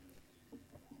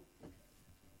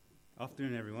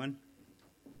Afternoon, everyone.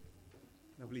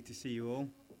 Lovely to see you all.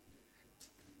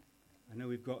 I know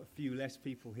we've got a few less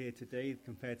people here today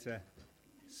compared to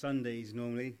Sundays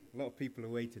normally. A lot of people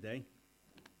away today.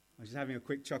 I was just having a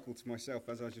quick chuckle to myself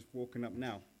as I was just walking up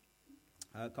now.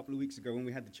 A couple of weeks ago when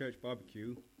we had the church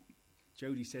barbecue,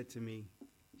 Jodie said to me,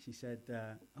 she said,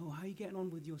 how are you getting on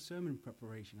with your sermon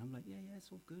preparation? I'm like, yeah, it's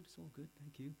all good,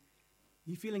 thank you.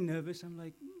 You feeling nervous? I'm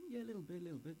like, yeah, a little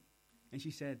bit. And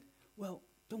she said, well,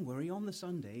 don't worry, on the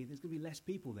Sunday, there's going to be less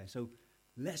people there. So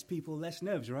less people, less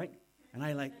nerves, right? And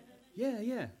I like,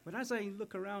 yeah. But as I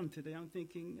look around today, I'm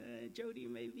thinking,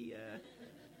 Jodie, maybe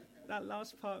that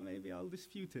last part, maybe I'll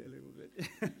dispute it a little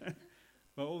bit.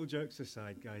 But all jokes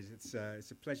aside, guys, it's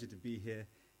a pleasure to be here.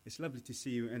 It's lovely to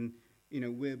see you. And,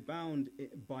 we're bound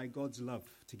by God's love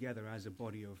together as a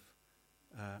body of,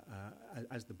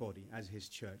 as his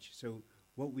church. So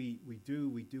what we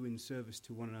do in service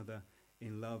to one another,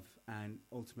 in love and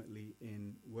ultimately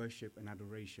in worship and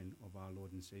adoration of our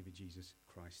Lord and Savior Jesus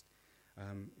Christ.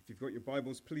 If you've got your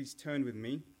Bibles, please turn with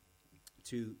me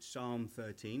to Psalm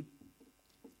 13.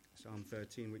 Psalm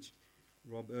 13, which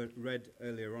Rob read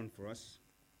earlier on for us.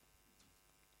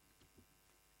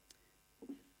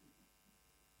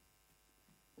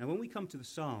 Now, when we come to the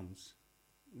Psalms,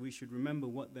 we should remember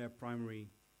what their primary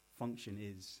function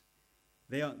is.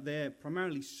 They're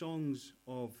primarily songs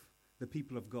of the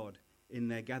people of God in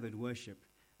their gathered worship,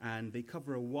 and they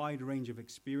cover a wide range of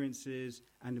experiences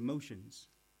and emotions.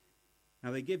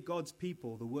 Now, they give God's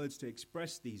people the words to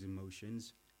express these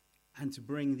emotions and to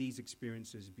bring these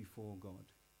experiences before God.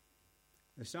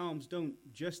 The Psalms don't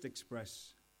just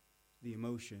express the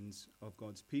emotions of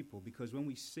God's people, because when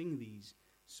we sing these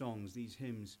songs, these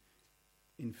hymns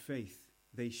in faith,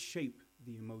 they shape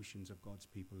the emotions of God's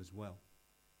people as well.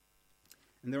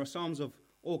 And there are psalms of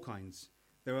all kinds.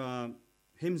 There are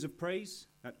hymns of praise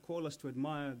that call us to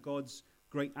admire God's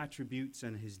great attributes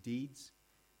and his deeds.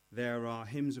 There are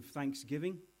hymns of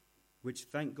thanksgiving, which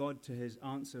thank God to his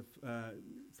answer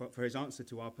for his answer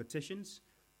to our petitions.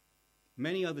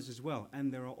 Many others as well.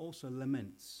 And there are also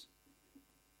laments,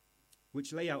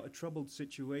 which lay out a troubled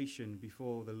situation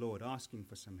before the Lord, asking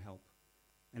for some help.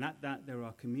 And at that, there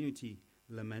are community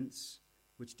laments,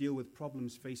 which deal with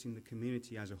problems facing the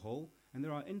community as a whole. And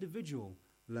there are individual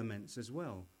laments as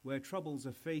well, where troubles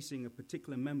are facing a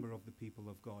particular member of the people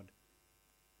of God.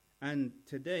 And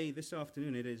today, this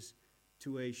afternoon, it is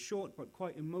to a short but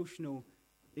quite emotional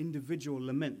individual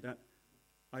lament that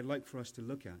I'd like for us to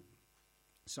look at.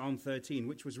 Psalm 13,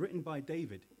 which was written by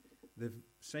David, the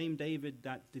same David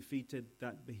that defeated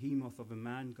that behemoth of a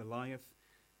man, Goliath.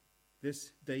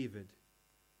 This David,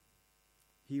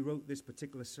 he wrote this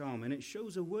particular psalm, and it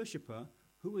shows a worshipper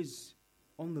who is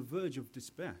on the verge of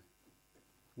despair,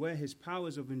 where his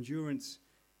powers of endurance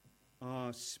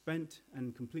are spent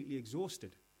and completely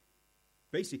exhausted.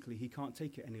 Basically, he can't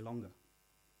take it any longer.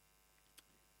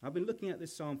 I've been looking at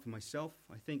this psalm for myself.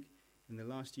 I think in the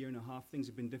last year and a half, things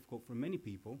have been difficult for many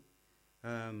people.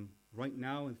 Right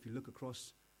now, if you look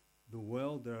across the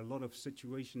world, there are a lot of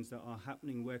situations that are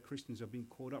happening where Christians are being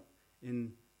caught up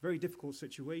in very difficult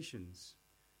situations.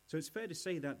 So it's fair to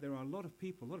say that there are a lot of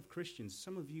people, a lot of Christians,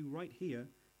 some of you right here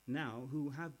now, who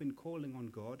have been calling on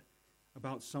God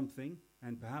about something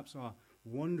and perhaps are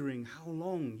wondering how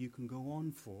long you can go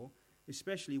on for,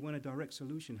 especially when a direct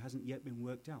solution hasn't yet been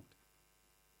worked out.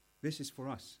 This is for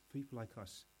us, people like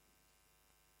us.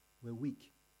 We're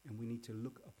weak, and we need to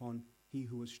look upon he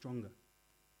who is stronger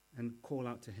and call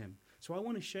out to him. So I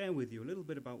want to share with you a little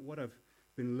bit about what I've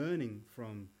been learning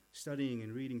from studying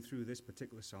and reading through this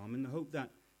particular psalm, in the hope that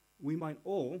we might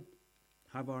all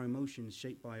have our emotions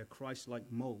shaped by a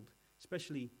Christ-like mold,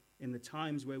 especially in the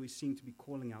times where we seem to be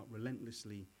calling out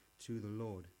relentlessly to the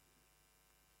Lord.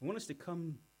 I want us to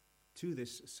come to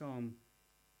this psalm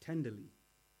tenderly,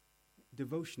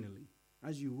 devotionally,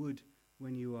 as you would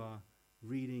when you are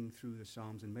reading through the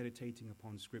Psalms and meditating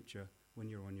upon Scripture when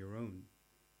you're on your own.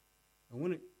 I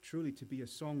want it truly to be a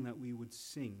song that we would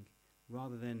sing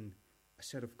rather than a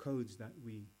set of codes that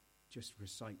we just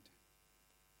recite.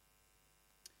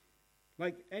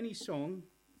 Like any song,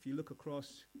 if you look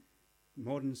across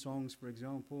modern songs, for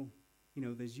example,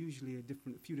 there's usually a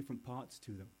few different parts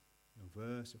to them. A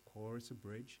verse, a chorus, a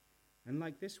bridge. And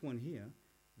like this one here,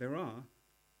 there are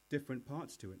different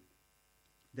parts to it.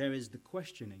 There is the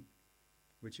questioning,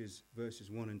 which is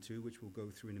verses 1 and 2, which we'll go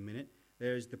through in a minute.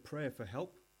 There is the prayer for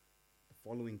help, the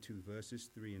following two verses,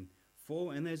 3 and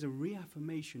 4. And there's a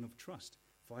reaffirmation of trust,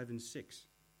 5 and 6.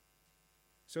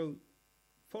 So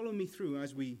follow me through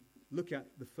as we look at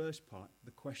the first part,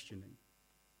 the questioning,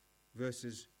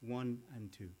 verses 1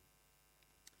 and 2.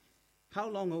 How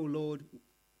long, O Lord,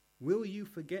 Will you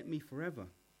forget me forever?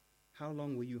 How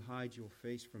long will you hide your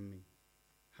face from me?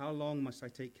 How long must I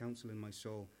take counsel in my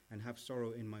soul and have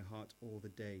sorrow in my heart all the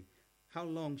day? How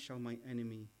long shall my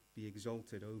enemy be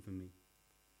exalted over me?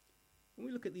 When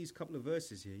we look at these couple of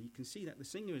verses here, you can see that the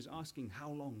singer is asking how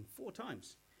long 4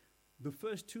 times. The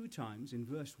first 2 times in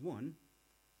verse 1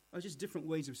 are just different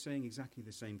ways of saying exactly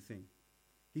the same thing.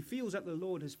 He feels that the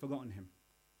Lord has forgotten him.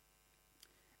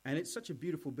 And it's such a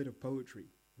beautiful bit of poetry,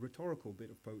 rhetorical bit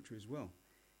of poetry as well.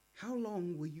 How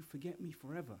long will you forget me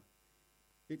forever?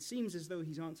 It seems as though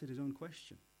he's answered his own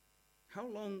question. How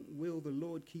long will the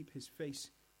Lord keep his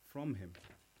face from him?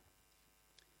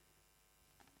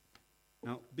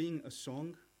 Now, being a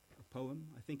song, a poem,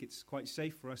 I think it's quite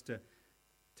safe for us to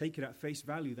take it at face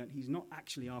value that he's not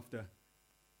actually after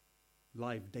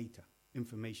live data,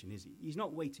 information, is he? He's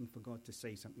not waiting for God to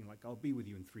say something like, I'll be with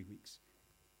you in 3 weeks.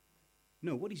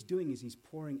 No, what he's doing is he's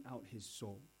pouring out his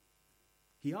soul.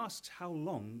 He asks how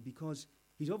long because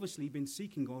he's obviously been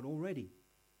seeking God already.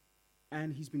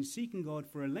 And he's been seeking God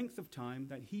for a length of time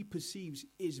that he perceives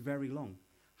is very long.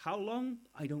 How long?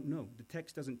 I don't know. The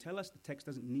text doesn't tell us. The text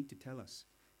doesn't need to tell us.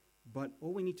 But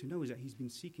all we need to know is that he's been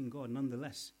seeking God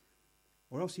nonetheless,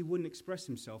 or else he wouldn't express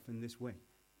himself in this way.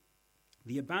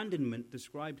 The abandonment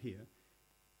described here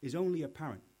is only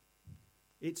apparent.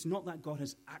 It's not that God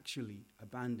has actually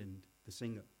abandoned the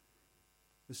singer.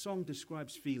 The song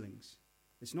describes feelings.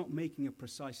 It's not making a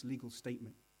precise legal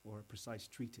statement or a precise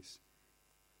treatise.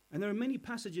 And there are many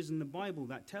passages in the Bible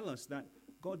that tell us that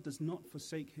God does not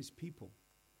forsake his people.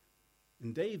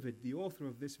 And David, the author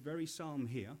of this very psalm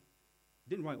here,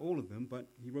 didn't write all of them, but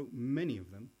he wrote many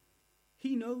of them.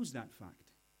 He knows that fact.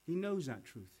 He knows that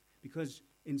truth. Because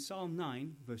in Psalm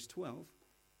 9, verse 12,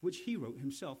 which he wrote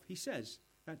himself, he says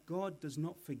that God does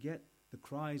not forget the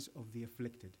cries of the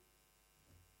afflicted.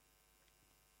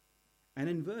 And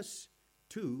in verse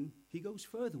 2, he goes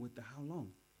further with the how long.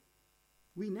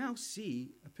 We now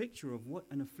see a picture of what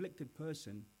an afflicted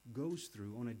person goes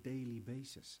through on a daily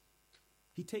basis.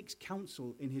 He takes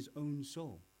counsel in his own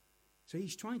soul. So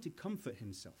he's trying to comfort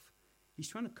himself. He's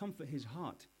trying to comfort his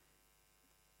heart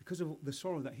because of the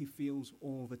sorrow that he feels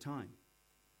all the time.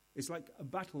 It's like a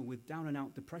battle with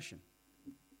down-and-out depression.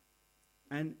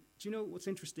 And do you know what's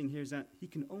interesting here is that he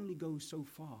can only go so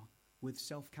far with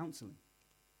self-counseling,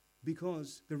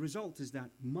 because the result is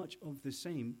that much of the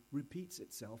same repeats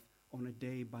itself on a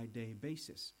day-by-day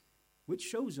basis, which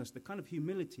shows us the kind of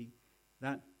humility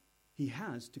that he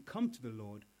has to come to the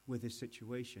Lord with his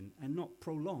situation and not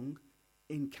prolong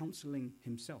in counseling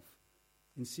himself,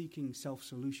 in seeking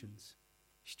self-solutions.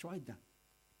 He's tried that.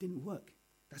 It didn't work.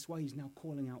 That's why he's now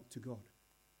calling out to God.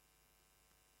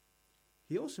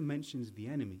 He also mentions the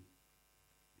enemy.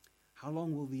 How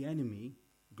long will the enemy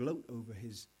gloat over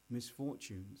his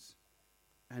misfortunes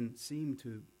and seem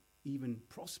to even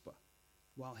prosper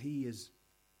while he is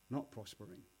not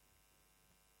prospering?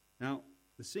 Now,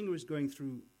 the singer is going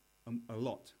through a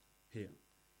lot here.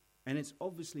 And it's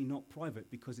obviously not private,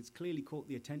 because it's clearly caught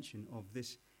the attention of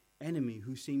this enemy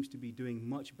who seems to be doing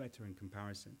much better in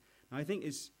comparison. Now, I think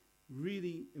it's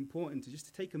really important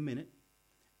to take a minute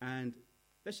and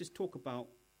let's just talk about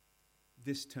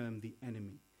this term, the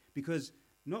enemy. Because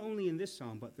not only in this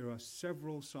psalm, but there are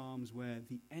several psalms where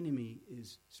the enemy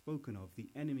is spoken of, the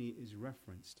enemy is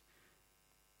referenced.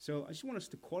 So I just want us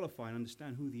to qualify and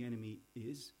understand who the enemy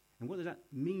is, and what does that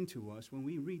mean to us when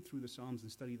we read through the Psalms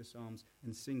and study the Psalms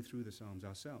and sing through the Psalms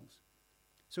ourselves.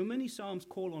 So many Psalms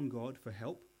call on God for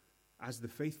help as the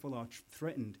faithful are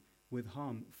threatened with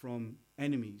harm from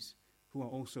enemies who are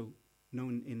also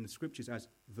known in the Scriptures as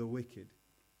the wicked.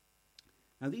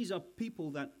 Now these are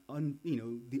people that,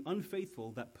 the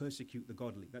unfaithful that persecute the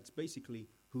godly. That's basically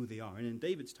who they are. And in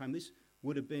David's time, this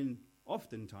would have been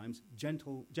oftentimes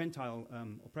Gentile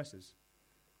oppressors.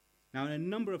 Now in a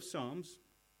number of Psalms,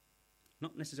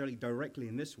 not necessarily directly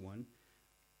in this one,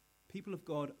 people of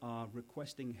God are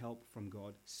requesting help from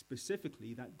God,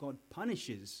 specifically that God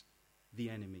punishes the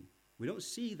enemy. We don't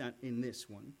see that in this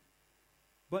one.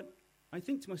 But I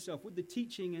think to myself, with the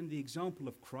teaching and the example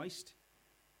of Christ,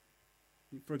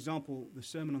 for example, the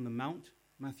Sermon on the Mount,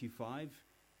 Matthew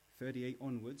 5:38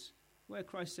 onwards, where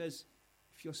Christ says,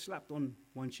 if you're slapped on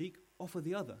one cheek, offer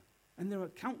the other. And there are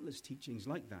countless teachings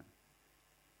like that.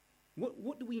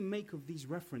 What do we make of these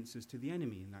references to the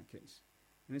enemy in that case?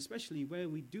 And especially where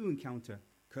we do encounter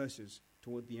curses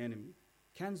toward the enemy.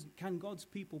 Can God's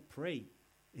people pray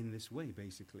in this way,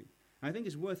 basically? And I think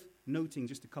it's worth noting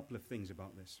just a couple of things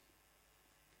about this.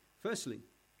 Firstly,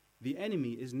 the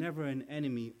enemy is never an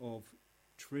enemy of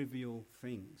trivial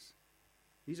things.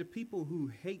 These are people who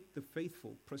hate the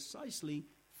faithful precisely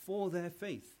for their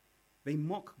faith. They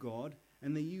mock God,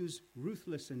 and they use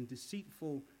ruthless and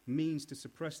deceitful means to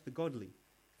suppress the godly.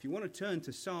 If you want to turn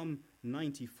to Psalm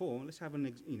 94, let's have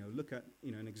look at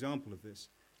an example of this.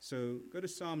 So go to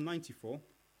Psalm 94,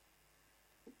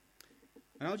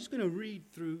 and I'm just going to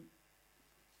read through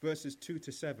verses 2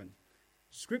 to 7.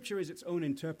 Scripture is its own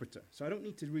interpreter, so I don't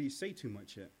need to really say too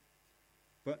much here.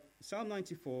 But Psalm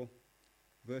 94,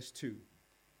 verse 2.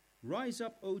 Rise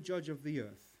up, O judge of the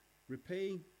earth,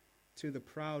 repay to the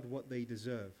proud what they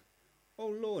deserve. O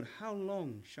Lord, how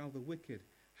long shall the wicked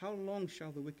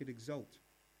exult?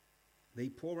 They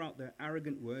pour out their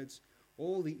arrogant words,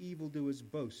 all the evildoers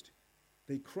boast.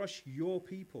 They crush your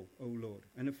people, O Lord,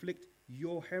 and afflict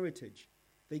your heritage.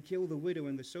 They kill the widow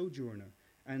and the sojourner,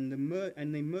 and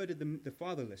they murder the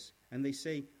fatherless, and they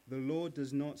say, the Lord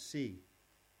does not see,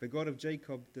 the God of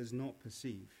Jacob does not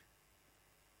perceive.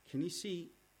 Can you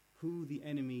see who the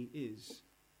enemy is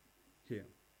here?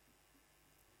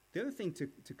 The other thing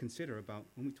to consider about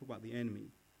when we talk about the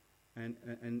enemy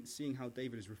and seeing how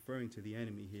David is referring to the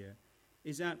enemy here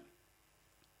is that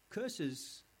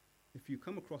curses, if you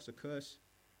come across a curse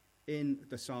in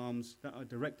the Psalms that are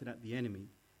directed at the enemy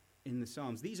in the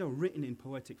Psalms, these are written in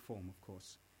poetic form, of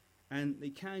course, and they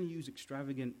can use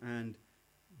extravagant and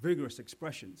vigorous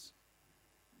expressions.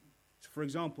 So for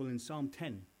example, in Psalm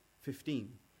 10:15,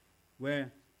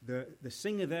 where the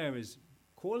singer there is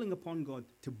calling upon God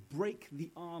to break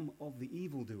the arm of the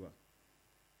evildoer.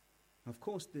 Of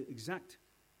course, the exact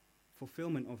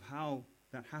fulfillment of how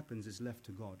that happens is left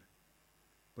to God.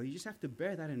 But you just have to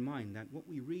bear that in mind, that what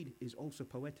we read is also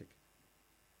poetic.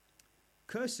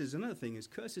 Curses, another thing is,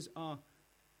 curses are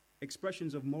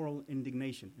expressions of moral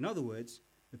indignation. In other words,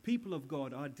 the people of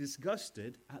God are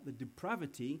disgusted at the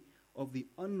depravity of the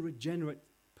unregenerate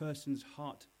person's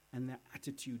heart and their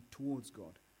attitude towards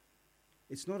God.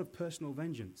 It's not a personal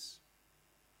vengeance.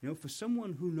 For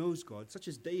someone who knows God, such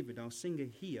as David, our singer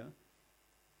here,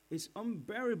 it's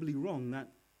unbearably wrong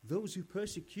that those who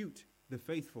persecute the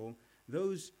faithful,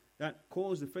 those that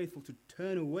cause the faithful to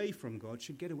turn away from God,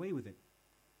 should get away with it.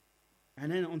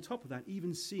 And then on top of that,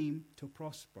 even seem to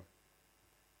prosper.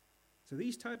 So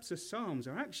these types of psalms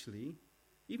are actually,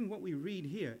 even what we read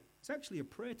here, it's actually a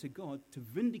prayer to God to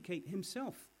vindicate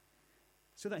himself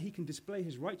so that he can display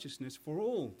his righteousness for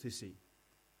all to see.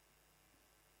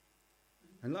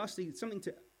 And lastly, something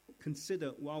to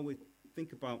consider while we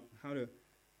think about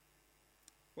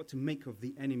what to make of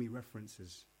the enemy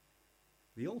references.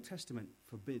 The Old Testament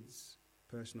forbids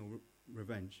personal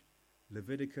revenge.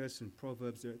 Leviticus and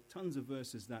Proverbs, there are tons of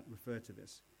verses that refer to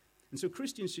this. And so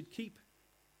Christians should keep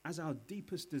as our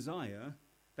deepest desire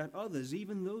that others,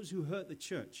 even those who hurt the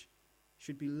church,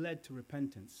 should be led to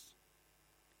repentance.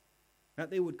 That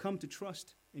they would come to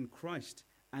trust in Christ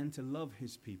and to love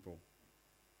his people.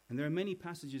 And there are many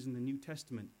passages in the New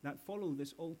Testament that follow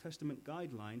this Old Testament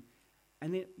guideline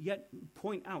and yet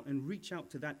point out and reach out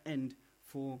to that end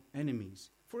for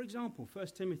enemies. For example, 1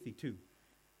 Timothy 2,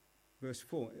 verse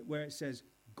 4, where it says,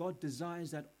 God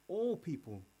desires that all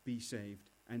people be saved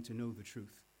and to know the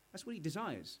truth. That's what he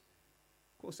desires.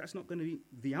 Of course, that's not going to be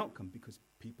the outcome because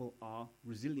people are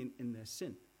resilient in their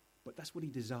sin. But that's what he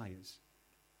desires.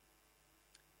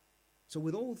 So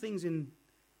with all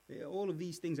of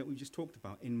these things that we've just talked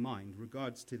about in mind,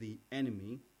 regards to the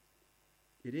enemy,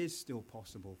 it is still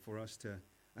possible for us to,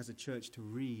 as a church, to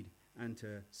read and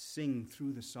to sing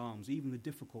through the Psalms, even the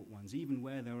difficult ones, even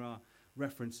where there are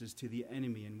references to the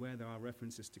enemy and where there are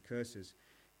references to curses.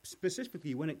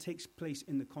 Specifically, when it takes place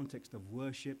in the context of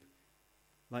worship,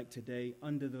 like today,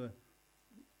 under the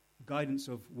guidance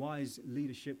of wise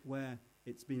leadership, where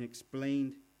it's been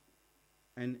explained,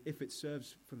 and if it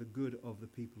serves for the good of the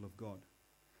people of God.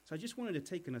 So I just wanted to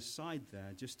take an aside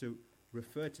there just to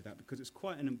refer to that because it's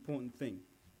quite an important thing.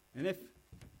 And if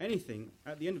anything,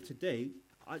 at the end of today,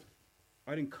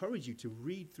 I'd encourage you to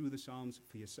read through the Psalms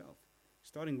for yourself,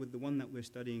 starting with the one that we're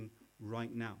studying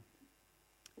right now.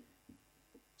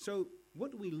 So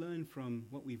what do we learn from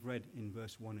what we've read in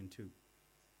verse 1 and 2?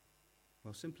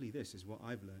 Well, simply this is what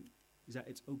I've learned, is that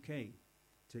it's okay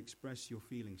to express your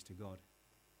feelings to God.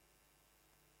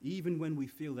 Even when we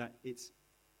feel that it's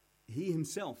he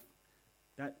himself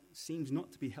that seems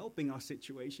not to be helping our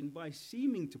situation by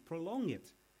seeming to prolong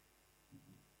it.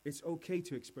 It's okay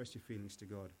to express your feelings to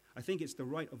God. I think it's the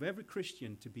right of every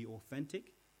Christian to be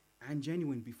authentic and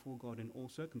genuine before God in all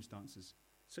circumstances,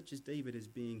 such as David is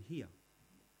being here.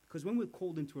 Because when we're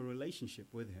called into a relationship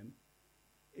with him,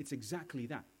 it's exactly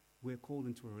that. We're called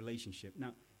into a relationship.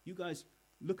 Now, you guys,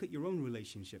 look at your own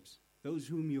relationships, those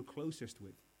whom you're closest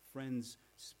with, friends,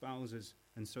 spouses,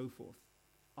 and so forth.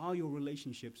 Are your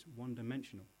relationships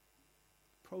one-dimensional?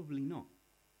 Probably not.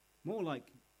 More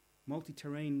like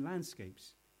multi-terrain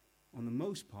landscapes. On the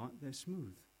most part, they're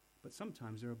smooth. But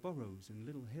sometimes there are burrows and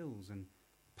little hills and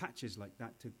patches like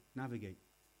that to navigate.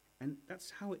 And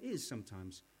that's how it is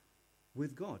sometimes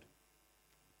with God.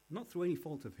 Not through any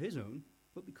fault of his own,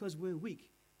 but because we're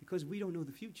weak, because we don't know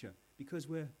the future, because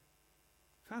we're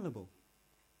fallible,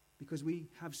 because we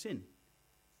have sin.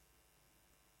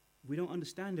 We don't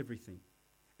understand everything.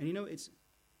 And it's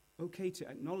okay to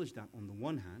acknowledge that on the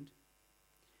one hand,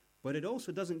 but it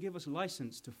also doesn't give us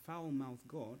license to foul-mouth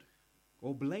God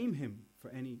or blame him for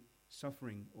any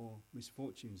suffering or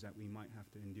misfortunes that we might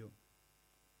have to endure.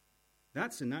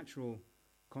 That's a natural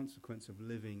consequence of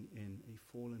living in a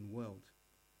fallen world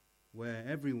where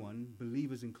everyone,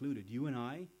 believers included, you and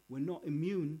I, we're not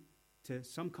immune to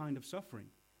some kind of suffering.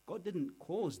 God didn't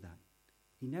cause that.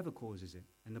 He never causes it,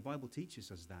 and the Bible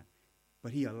teaches us that.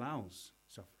 But he allows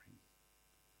suffering.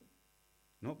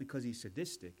 Not because he's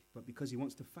sadistic, but because he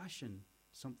wants to fashion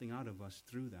something out of us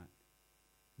through that.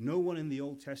 No one in the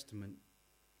Old Testament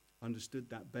understood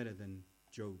that better than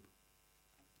Job.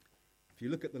 If you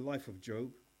look at the life of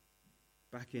Job,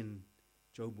 back in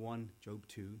Job 1, Job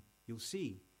 2, you'll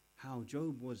see how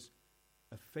Job was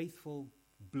a faithful,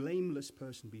 blameless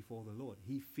person before the Lord.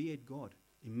 He feared God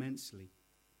immensely.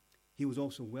 He was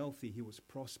also wealthy. He was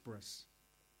prosperous.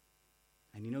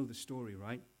 And you know the story,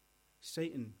 right?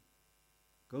 Satan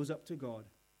goes up to God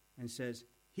and says,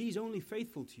 he's only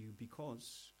faithful to you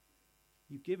because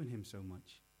you've given him so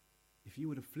much. If you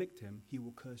would afflict him, he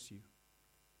will curse you.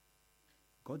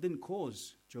 God didn't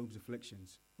cause Job's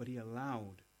afflictions, but he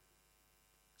allowed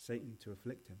Satan to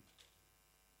afflict him.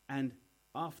 And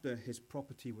after his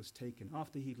property was taken,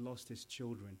 after he'd lost his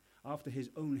children, after his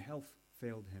own health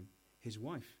failed him, his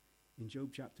wife, in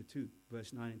Job chapter 2,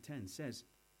 verse 9 and 10, says,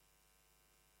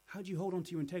 how do you hold on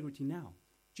to your integrity now?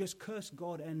 Just curse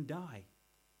God and die.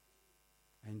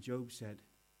 And Job said,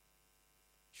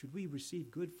 should we receive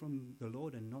good from the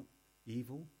Lord and not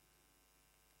evil?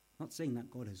 Not saying that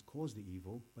God has caused the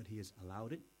evil, but he has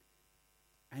allowed it.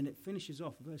 And it finishes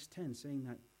off verse 10 saying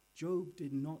that Job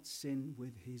did not sin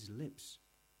with his lips.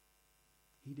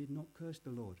 He did not curse the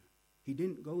Lord. He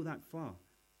didn't go that far.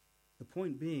 The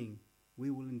point being, we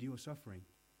will endure suffering.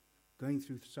 Going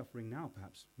through suffering now,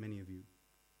 perhaps, many of you.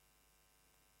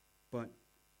 But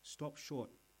stop short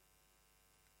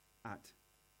at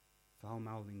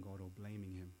foul-mouthing God or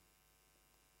blaming him.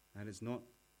 That is not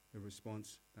the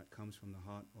response that comes from the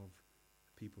heart of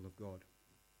the people of God.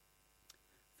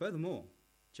 Furthermore,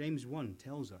 James 1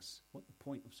 tells us what the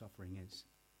point of suffering is.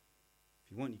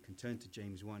 If you want, you can turn to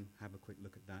James 1, have a quick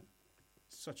look at that.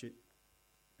 It's such a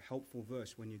helpful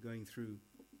verse when you're going through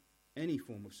any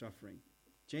form of suffering.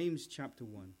 James chapter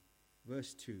 1,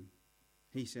 verse 2,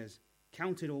 he says,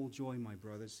 count it all joy, my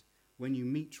brothers, when you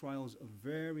meet trials of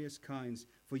various kinds,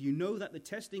 for you know that the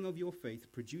testing of your faith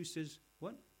produces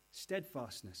what?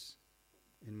 Steadfastness.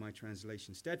 In my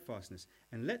translation, steadfastness.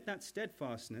 And let that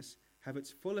steadfastness have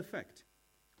its full effect,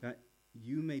 that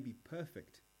you may be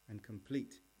perfect and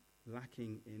complete,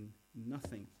 lacking in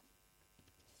nothing.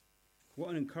 What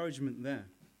an encouragement there.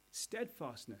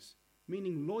 Steadfastness,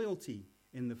 meaning loyalty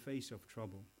in the face of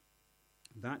trouble.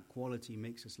 That quality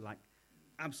makes us lack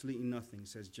absolutely nothing,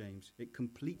 says James. It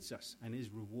completes us and is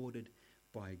rewarded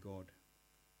by God.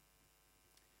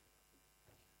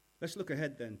 Let's look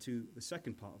ahead then to the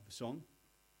second part of the song,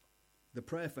 the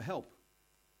prayer for help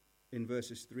in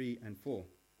verses 3 and 4.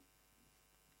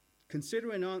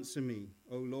 Consider and answer me,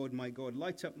 O Lord my God.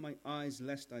 Light up my eyes,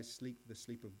 lest I sleep the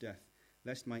sleep of death,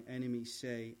 lest my enemies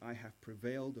say, I have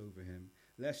prevailed over him,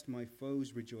 lest my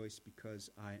foes rejoice because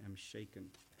I am shaken.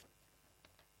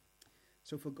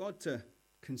 So for God to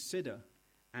consider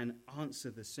and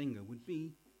answer the singer would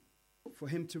be for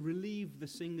him to relieve the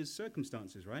singer's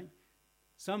circumstances, right?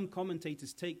 Some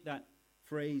commentators take that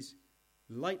phrase,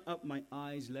 light up my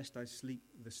eyes lest I sleep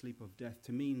the sleep of death,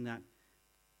 to mean that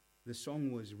the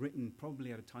song was written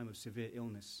probably at a time of severe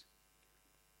illness.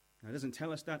 Now, it doesn't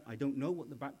tell us that. I don't know what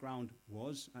the background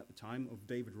was at the time of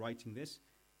David writing this.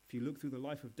 If you look through the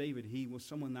life of David, he was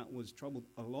someone that was troubled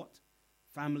a lot,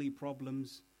 family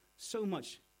problems, so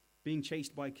much being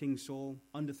chased by King Saul,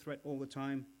 under threat all the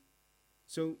time.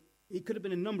 So it could have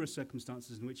been a number of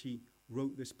circumstances in which he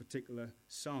wrote this particular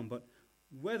psalm, but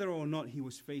whether or not he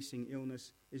was facing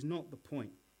illness is not the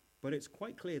point. But it's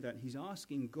quite clear that he's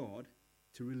asking God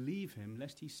to relieve him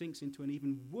lest he sinks into an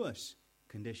even worse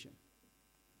condition.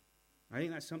 I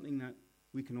think that's something that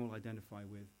we can all identify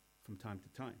with from time to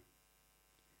time.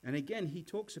 And again, he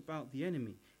talks about the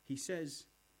enemy. He says,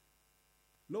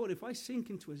 Lord, if I sink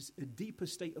into a deeper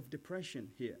state of depression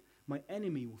here, my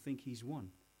enemy will think he's won.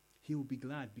 He will be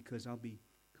glad because I'll be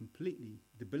completely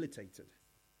debilitated.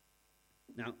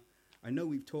 Now, I know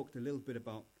we've talked a little bit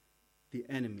about the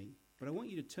enemy, but I want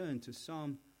you to turn to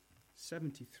Psalm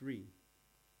 73.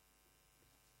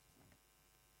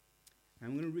 And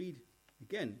I'm going to read,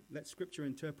 again, let Scripture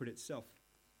interpret itself.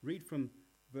 Read from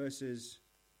verses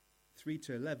 3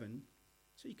 to 11,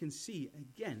 so you can see,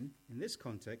 again, in this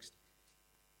context,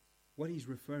 what he's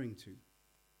referring to.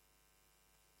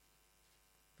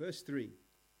 Verse 3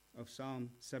 of Psalm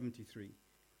 73.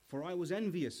 For I was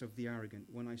envious of the arrogant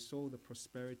when I saw the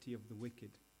prosperity of the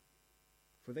wicked.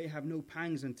 For they have no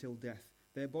pangs until death.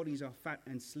 Their bodies are fat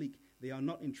and sleek. They are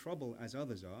not in trouble as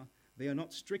others are. They are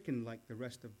not stricken like the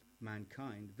rest of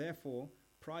mankind. Therefore,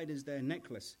 pride is their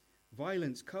necklace.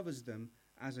 Violence covers them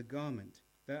as a garment.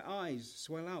 Their eyes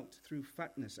swell out through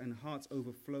fatness, and hearts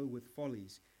overflow with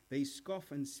follies. They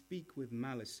scoff and speak with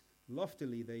malice.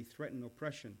 Loftily they threaten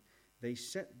oppression. They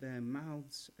set their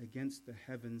mouths against the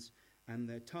heavens, and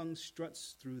their tongue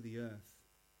struts through the earth.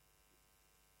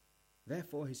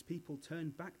 Therefore his people turn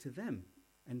back to them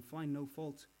and find no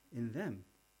fault in them.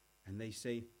 And they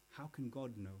say, how can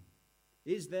God know?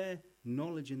 Is there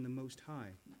knowledge in the Most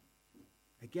High?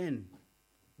 Again,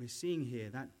 we're seeing here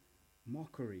that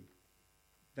mockery,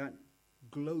 that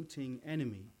gloating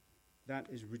enemy that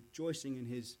is rejoicing in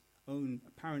his own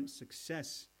apparent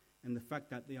success and the fact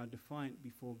that they are defiant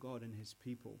before God and his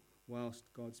people, whilst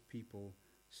God's people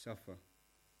suffer.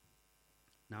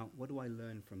 Now, what do I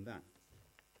learn from that?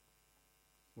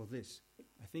 Well, this.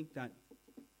 I think that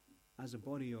as a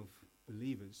body of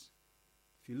believers,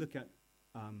 if you look at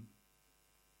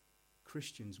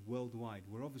Christians worldwide,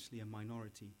 we're obviously a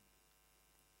minority.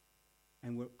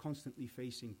 And we're constantly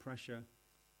facing pressure,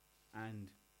 and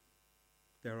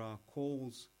there are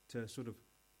calls to sort of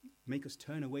make us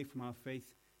turn away from our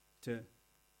faith, to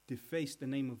deface the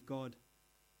name of God,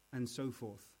 and so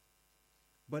forth.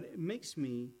 But it makes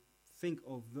me think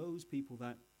of those people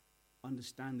that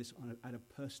understand this at a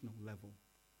personal level.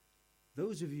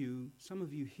 Those of you, some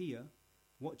of you here,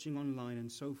 watching online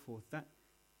and so forth, that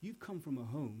you've come from a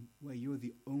home where you're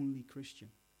the only Christian.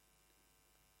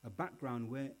 A background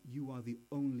where you are the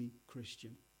only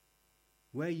Christian.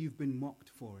 Where you've been mocked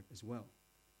for it as well.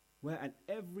 Where at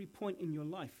every point in your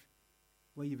life,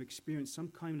 where you've experienced some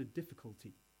kind of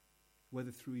difficulty,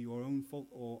 whether through your own fault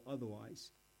or otherwise,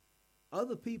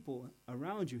 other people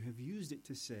around you have used it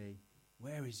to say,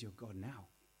 where is your God now?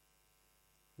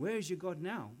 Where is your God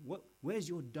now? Where's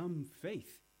your dumb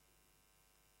faith?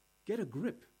 Get a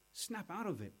grip. Snap out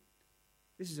of it.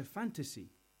 This is a fantasy.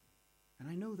 And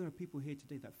I know there are people here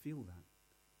today that feel that.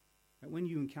 That when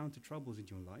you encounter troubles in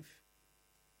your life,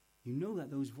 you know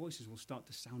that those voices will start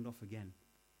to sound off again.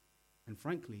 And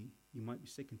frankly, you might be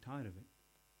sick and tired of it.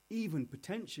 Even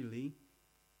potentially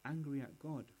angry at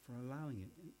God for allowing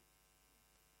it.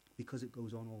 Because it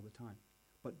goes on all the time.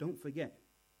 But don't forget,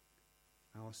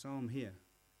 our psalm here,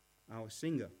 our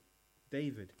singer,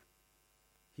 David,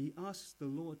 he asks the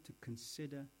Lord to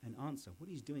consider and answer. What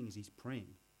he's doing is he's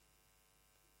praying.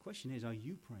 The question is, are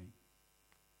you praying?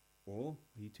 Or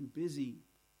are you too busy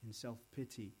in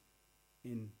self-pity,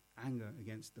 in anger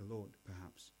against the Lord,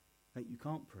 perhaps, that you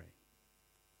can't pray?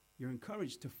 You're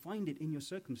encouraged to find it in your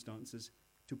circumstances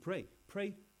to pray.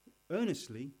 Pray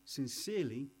earnestly,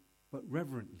 sincerely, but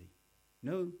reverently.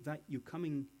 Know that you're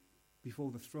coming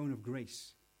before the throne of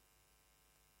grace.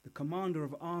 The commander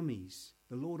of armies,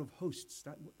 the Lord of hosts,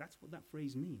 that's what that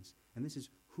phrase means. And this is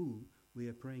who we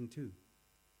are praying to.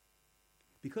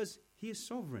 Because he is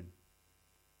sovereign.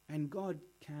 And God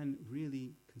can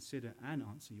really consider and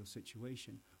answer your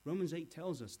situation. Romans 8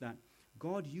 tells us that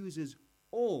God uses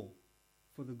all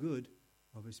for the good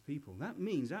of his people.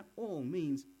 That all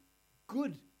means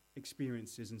good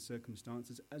experiences and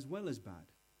circumstances as well as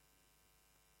bad.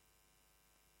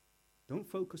 Don't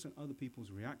focus on other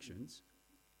people's reactions,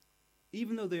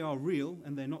 even though they are real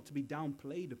and they're not to be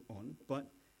downplayed on,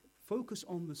 but focus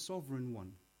on the sovereign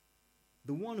one,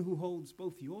 the one who holds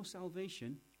both your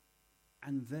salvation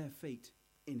and their fate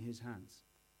in his hands.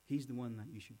 He's the one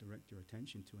that you should direct your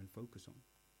attention to and focus on.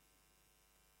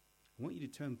 I want you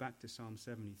to turn back to Psalm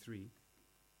 73,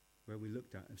 where we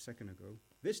looked at a second ago,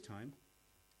 this time,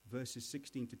 verses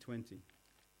 16 to 20.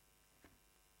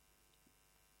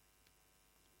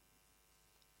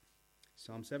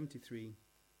 Psalm 73,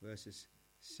 verses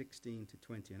 16 to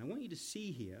 20. And I want you to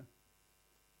see here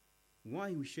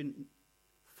why we shouldn't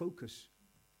focus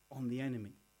on the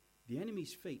enemy. The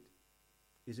enemy's fate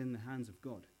is in the hands of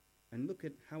God. And look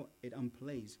at how it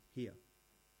unplays here.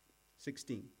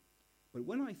 16. But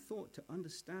when I thought to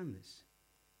understand this,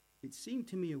 it seemed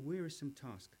to me a wearisome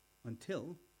task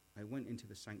until I went into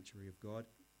the sanctuary of God.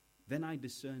 Then I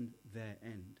discerned their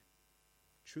end.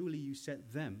 Truly you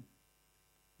set them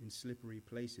in slippery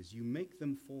places. You make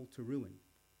them fall to ruin.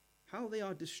 How they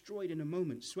are destroyed in a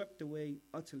moment, swept away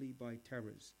utterly by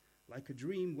terrors. Like a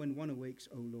dream when one awakes,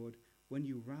 O Lord, when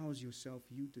you rouse yourself,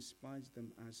 you despise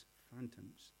them as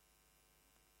phantoms.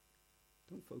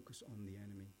 Don't focus on the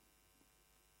enemy.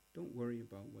 Don't worry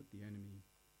about what the enemy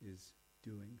is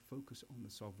doing. Focus on the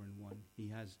sovereign one. He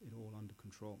has it all under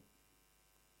control.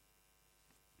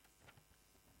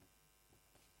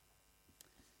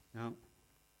 Now,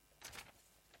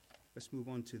 let's move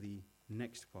on to the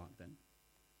next part then.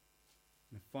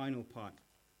 The final part,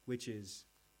 which is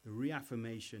the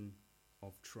reaffirmation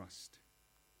of trust.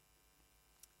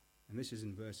 And this is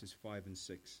in verses 5 and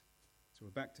 6. So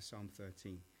we're back to Psalm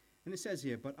 13. And it says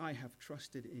here, "But I have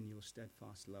trusted in your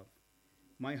steadfast love.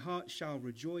 My heart shall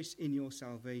rejoice in your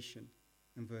salvation."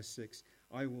 And verse 6,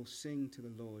 "I will sing to the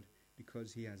Lord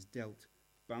because he has dealt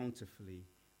bountifully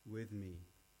with me."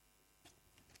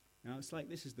 Now it's like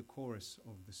this is the chorus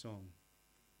of the song.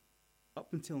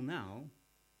 Up until now,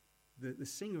 the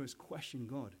singer has questioned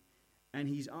God and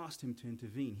he's asked him to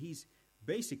intervene. He's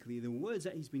basically, the words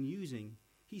that he's been using,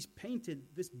 he's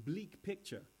painted this bleak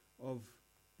picture of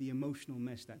the emotional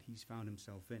mess that he's found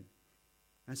himself in.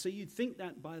 And so you'd think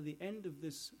that by the end of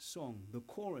this song, the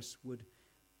chorus would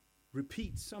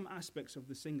repeat some aspects of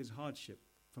the singer's hardship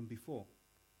from before,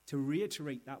 to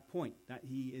reiterate that point, that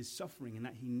he is suffering and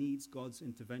that he needs God's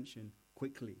intervention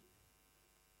quickly.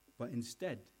 But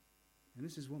instead, and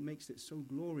this is what makes it so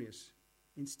glorious,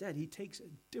 instead he takes a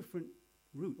different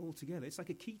route altogether. It's like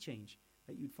a key change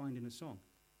that you'd find in a song,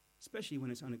 especially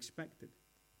when it's unexpected.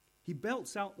 He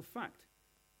belts out the fact,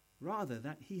 rather,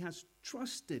 that he has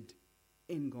trusted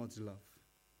in God's love,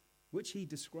 which he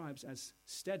describes as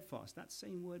steadfast. That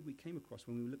same word we came across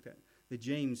when we looked at the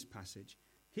James passage.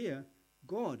 Here,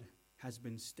 God has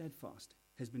been steadfast,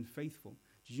 has been faithful.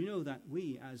 Did you know that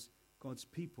we, as God's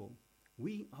people,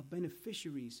 we are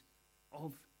beneficiaries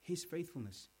of his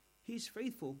faithfulness? He is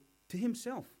faithful to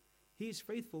himself. He is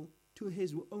faithful to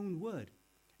his own word.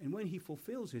 And when he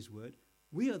fulfills his word,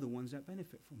 we are the ones that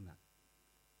benefit from that.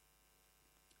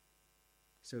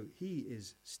 So he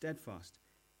is steadfast.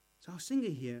 So our singer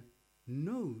here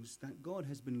knows that God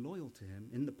has been loyal to him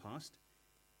in the past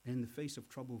and in the face of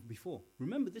trouble before.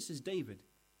 Remember, this is David.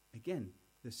 Again,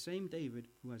 the same David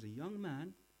who as a young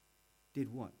man did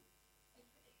what?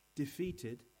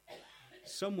 Defeated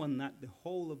someone that the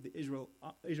whole of the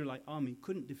Israelite army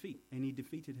couldn't defeat. And he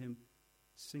defeated him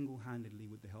single-handedly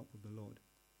with the help of the Lord.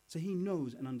 So he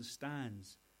knows and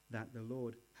understands that the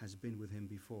Lord has been with him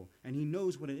before. And he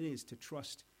knows what it is to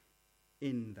trust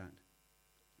in that.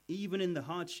 Even in the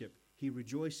hardship, he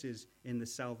rejoices in the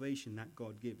salvation that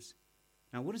God gives.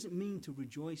 Now, what does it mean to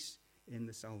rejoice in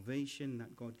the salvation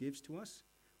that God gives to us?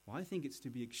 Well, I think it's to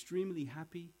be extremely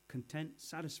happy, content,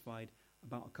 satisfied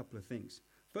about a couple of things.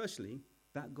 Firstly,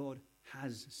 that God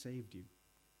has saved you.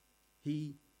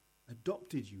 He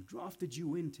adopted you, drafted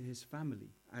you into his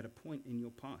family at a point in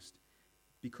your past,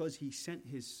 because he sent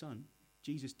his son,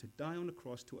 Jesus, to die on the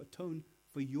cross to atone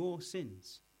for your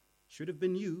sins. Should have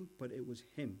been you, but it was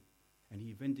him. And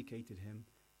he vindicated him,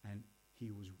 and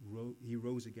he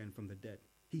rose again from the dead.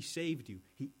 He saved you.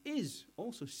 He is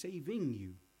also saving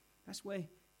you. That's where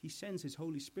he sends his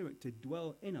Holy Spirit to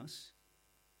dwell in us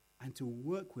and to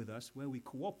work with us, where we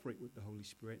cooperate with the Holy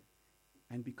Spirit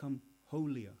and become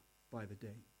holier by the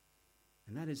day.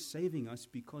 And that is saving us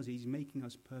because he's making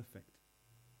us perfect.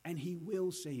 And he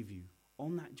will save you.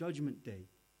 On that judgment day,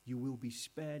 you will be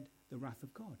spared the wrath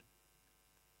of God.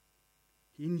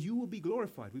 And you will be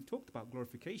glorified. We've talked about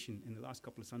glorification in the last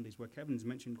couple of Sundays where Kevin's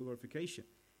mentioned glorification.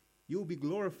 You will be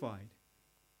glorified,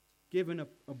 given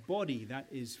a body that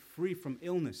is free from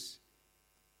illness,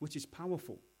 which is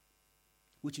powerful,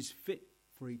 which is fit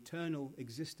for eternal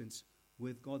existence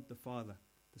with God the Father,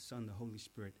 the Son, the Holy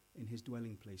Spirit in his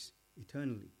dwelling place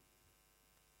eternally.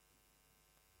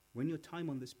 When your time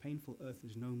on this painful earth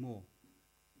is no more,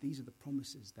 these are the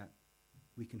promises that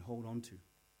we can hold on to.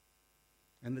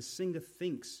 And the singer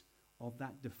thinks of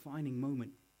that defining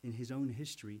moment in his own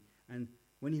history and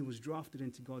when he was drafted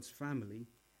into God's family,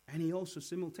 and he also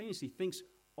simultaneously thinks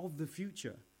of the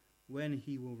future when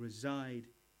he will reside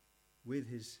with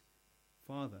his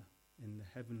Father in the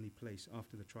heavenly place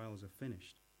after the trials are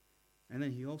finished. And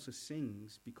then he also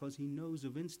sings because he knows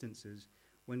of instances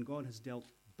when God has dealt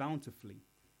bountifully,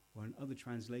 or in other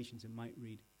translations it might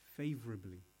read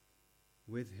favorably,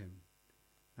 with him.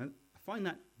 And I find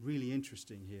that really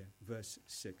interesting here, verse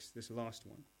 6, this last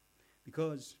one,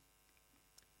 because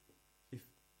if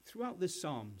throughout this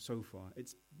psalm so far,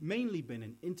 it's mainly been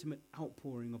an intimate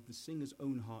outpouring of the singer's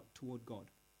own heart toward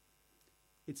God.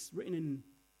 It's written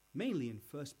mainly in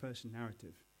first-person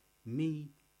narrative,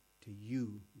 me to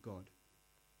you, God.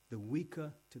 The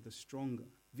weaker to the stronger,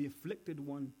 the afflicted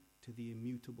one to the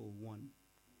immutable one.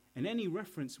 And any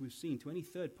reference we've seen to any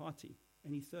third party,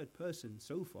 any third person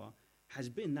so far, has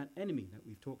been that enemy that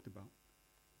we've talked about.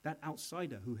 That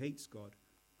outsider who hates God,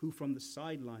 who from the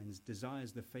sidelines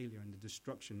desires the failure and the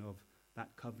destruction of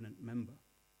that covenant member.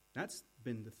 That's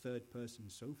been the third person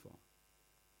so far.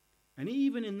 And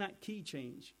even in that key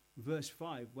change, verse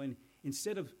 5, when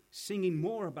instead of singing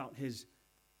more about his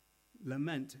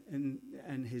lament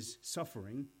and his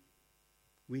suffering,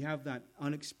 we have that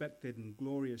unexpected and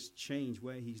glorious change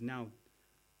where he's now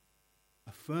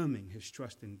affirming his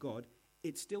trust in God.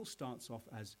 It still starts off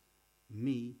as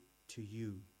me to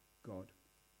you, God.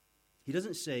 He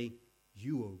doesn't say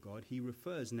you, O God. He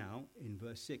refers now in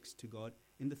verse 6 to God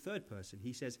in the third person.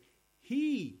 He says,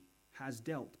 he has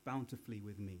dealt bountifully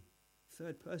with me.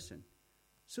 Third person.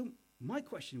 So my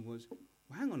question was,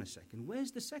 well, hang on a second.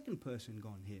 Where's the second person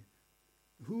gone here?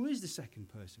 Who is the second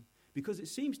person? Because it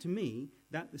seems to me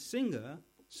that the singer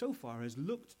so far has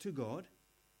looked to God.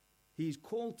 He's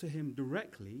called to him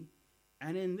directly.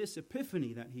 And in this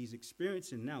epiphany that he's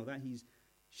experiencing now, that he's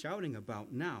shouting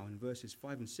about now in verses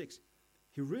 5 and 6,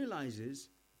 he realizes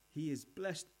he is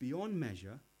blessed beyond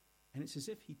measure. And it's as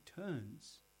if he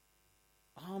turns,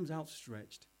 arms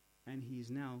outstretched, and he is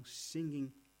now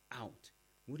singing out.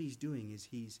 What he's doing is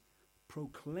he's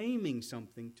proclaiming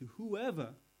something to whoever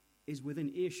is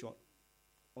within earshot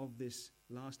of this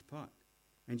last part.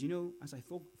 And you know, as I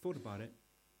thought about it,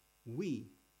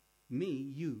 we, me,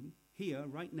 you, here,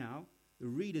 right now, the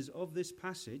readers of this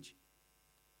passage,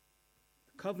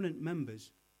 the covenant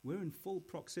members, we're in full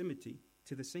proximity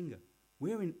to the singer.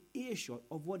 We're in earshot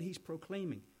of what he's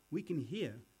proclaiming. We can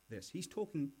hear this. He's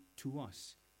talking to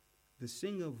us. The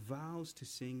singer vows to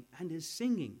sing and is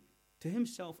singing to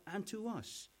himself and to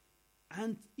us,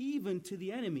 and even to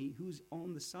the enemy who's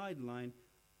on the sideline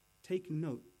taking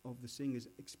note of the singer's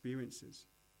experiences.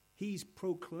 He's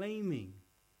proclaiming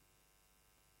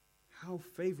how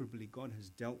favorably God has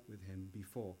dealt with him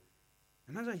before.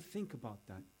 And as I think about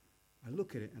that, I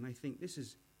look at it and I think this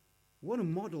is what a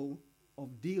model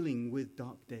of dealing with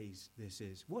dark days this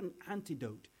is. What an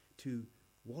antidote to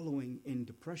wallowing in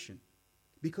depression.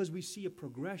 Because we see a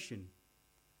progression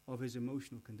of his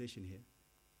emotional condition here.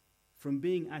 From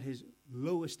being at his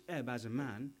lowest ebb as a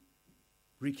man,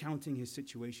 recounting his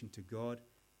situation to God,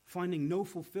 finding no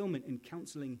fulfillment in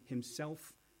counseling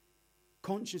himself,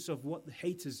 conscious of what the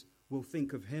haters will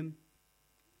think of him,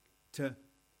 to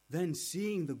then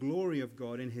seeing the glory of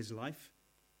God in his life,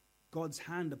 God's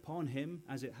hand upon him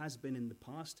as it has been in the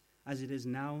past, as it is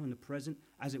now in the present,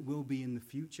 as it will be in the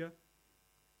future.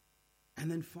 And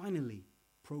then finally,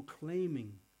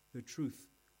 proclaiming the truth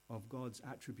of God's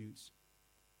attributes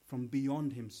from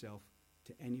beyond himself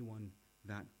to anyone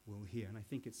that will hear. And I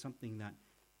think it's something that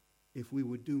if we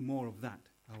would do more of that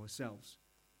ourselves,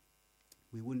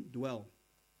 we wouldn't dwell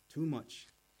too much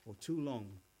or too long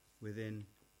within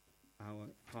our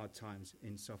hard times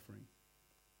in suffering.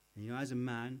 And you know, as a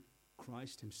man,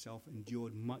 Christ himself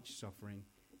endured much suffering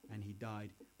and he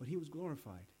died, but he was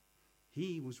glorified.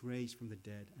 He was raised from the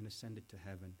dead and ascended to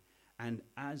heaven. And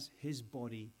as his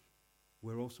body,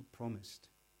 we're also promised.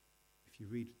 If you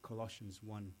read Colossians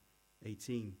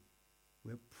 1:18,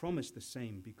 we're promised the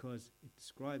same because it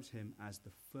describes him as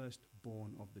the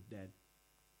firstborn of the dead.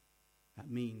 That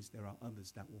means there are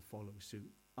others that will follow suit,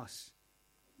 us.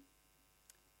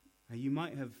 Now, you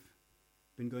might have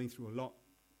been going through a lot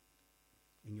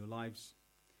in your lives,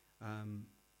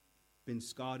 been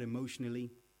scarred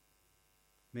emotionally,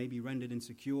 maybe rendered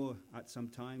insecure at some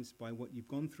times by what you've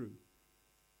gone through.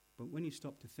 But when you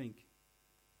stop to think,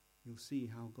 you'll see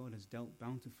how God has dealt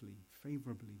bountifully,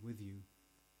 favorably with you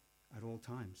at all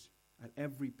times, at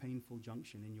every painful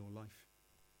junction in your life.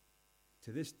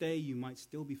 To this day, you might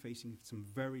still be facing some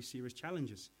very serious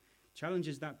challenges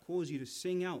that cause you to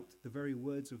sing out the very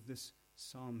words of this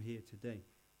psalm here today.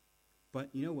 But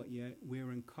you know what? Yeah,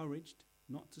 we're encouraged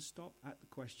not to stop at the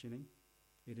questioning.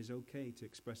 It is okay to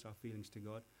express our feelings to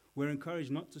God. We're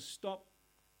encouraged not to stop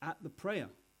at the prayer.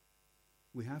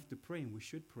 We have to pray, and we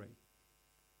should pray.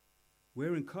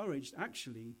 We're encouraged,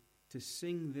 actually, to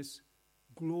sing this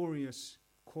glorious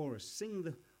chorus, sing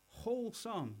the whole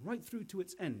psalm right through to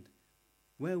its end,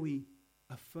 where we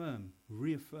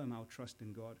reaffirm our trust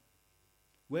in God,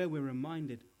 where we're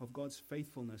reminded of God's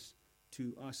faithfulness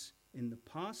to us in the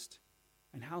past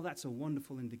and how that's a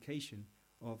wonderful indication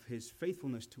of his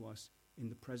faithfulness to us in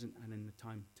the present and in the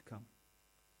time to come.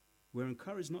 We're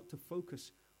encouraged not to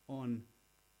focus on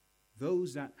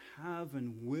those that have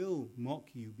and will mock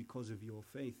you because of your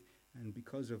faith and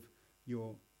because of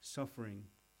your suffering,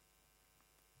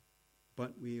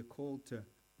 but we are called to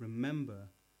remember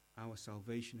our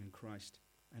salvation in Christ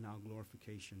and our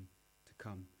glorification to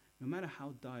come. No matter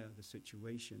how dire the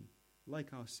situation,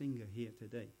 like our singer here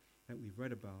today that we've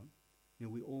read about,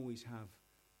 we always have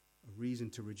a reason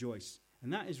to rejoice.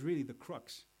 And that is really the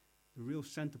crux, the real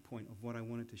center point of what I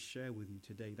wanted to share with you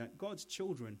today, that God's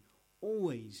children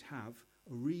always have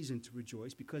a reason to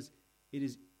rejoice because it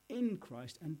is in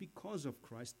Christ and because of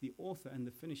Christ, the author and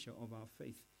the finisher of our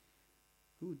faith,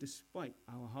 who, despite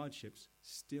our hardships,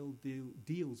 still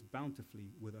deals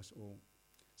bountifully with us all.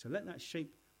 So let that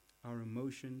shape our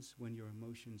emotions when your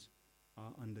emotions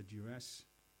are under duress.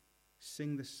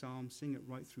 Sing the psalm, sing it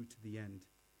right through to the end.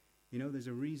 There's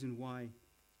a reason why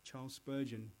Charles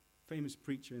Spurgeon, famous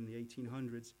preacher in the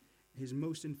 1800s, his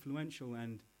most influential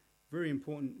and very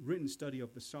important written study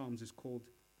of the Psalms is called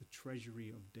The Treasury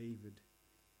of David.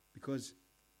 Because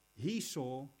he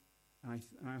saw, and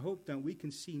I hope that we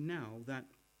can see now, that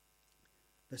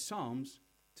the Psalms,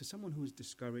 to someone who is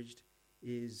discouraged,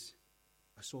 is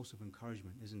a source of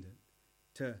encouragement, isn't it?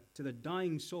 To the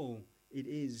dying soul, it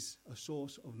is a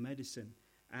source of medicine.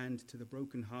 And to the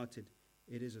brokenhearted,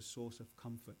 it is a source of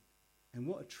comfort. And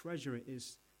what a treasure it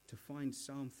is to find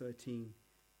Psalm 13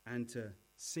 and to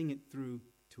sing it through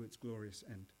to its glorious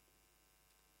end.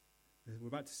 We're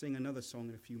about to sing another song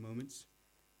in a few moments.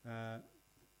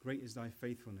 Great is Thy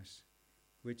Faithfulness,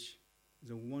 which is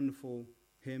a wonderful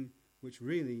hymn, which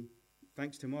really,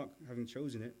 thanks to Mark having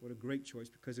chosen it, what a great choice,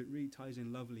 because it really ties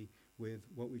in lovely with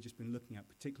what we've just been looking at,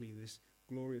 particularly this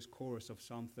glorious chorus of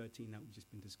Psalm 13 that we've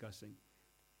just been discussing,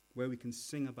 where we can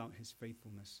sing about his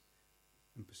faithfulness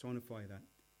and personify that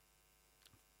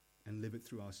and live it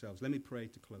through ourselves. Let me pray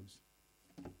to close.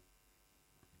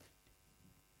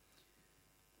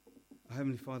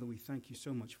 Heavenly Father, we thank you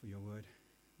so much for your word.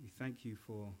 We thank you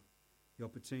for the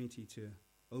opportunity to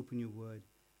open your word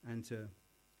and to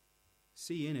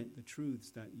see in it the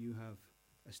truths that you have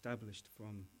established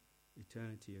from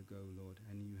eternity ago, Lord,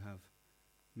 and you have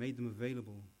made them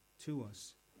available to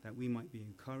us that we might be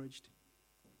encouraged,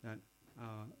 that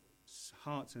our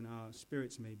hearts and our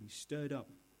spirits may be stirred up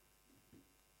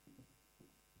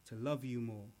to love you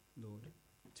more, Lord,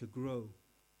 to grow,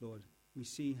 Lord. We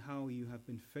see how you have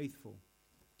been faithful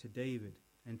to David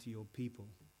and to your people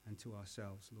and to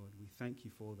ourselves, Lord. We thank you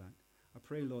for that. I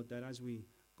pray, Lord, that as we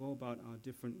go about our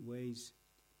different ways,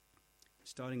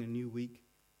 starting a new week,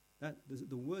 that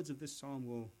the words of this psalm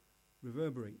will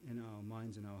reverberate in our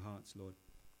minds and our hearts, Lord.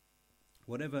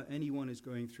 Whatever anyone is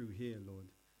going through here, Lord,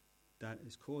 that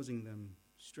is causing them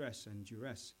stress and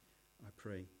duress, I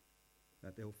pray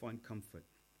that they will find comfort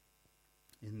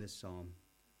in this psalm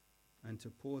and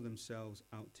to pour themselves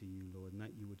out to you, Lord, and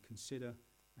that you would consider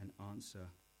and answer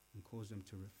and cause them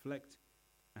to reflect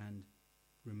and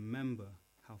remember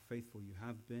how faithful you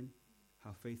have been,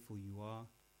 how faithful you are,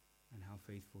 and how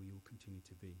faithful you will continue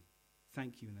to be.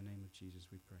 Thank you in the name of Jesus,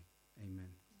 we pray.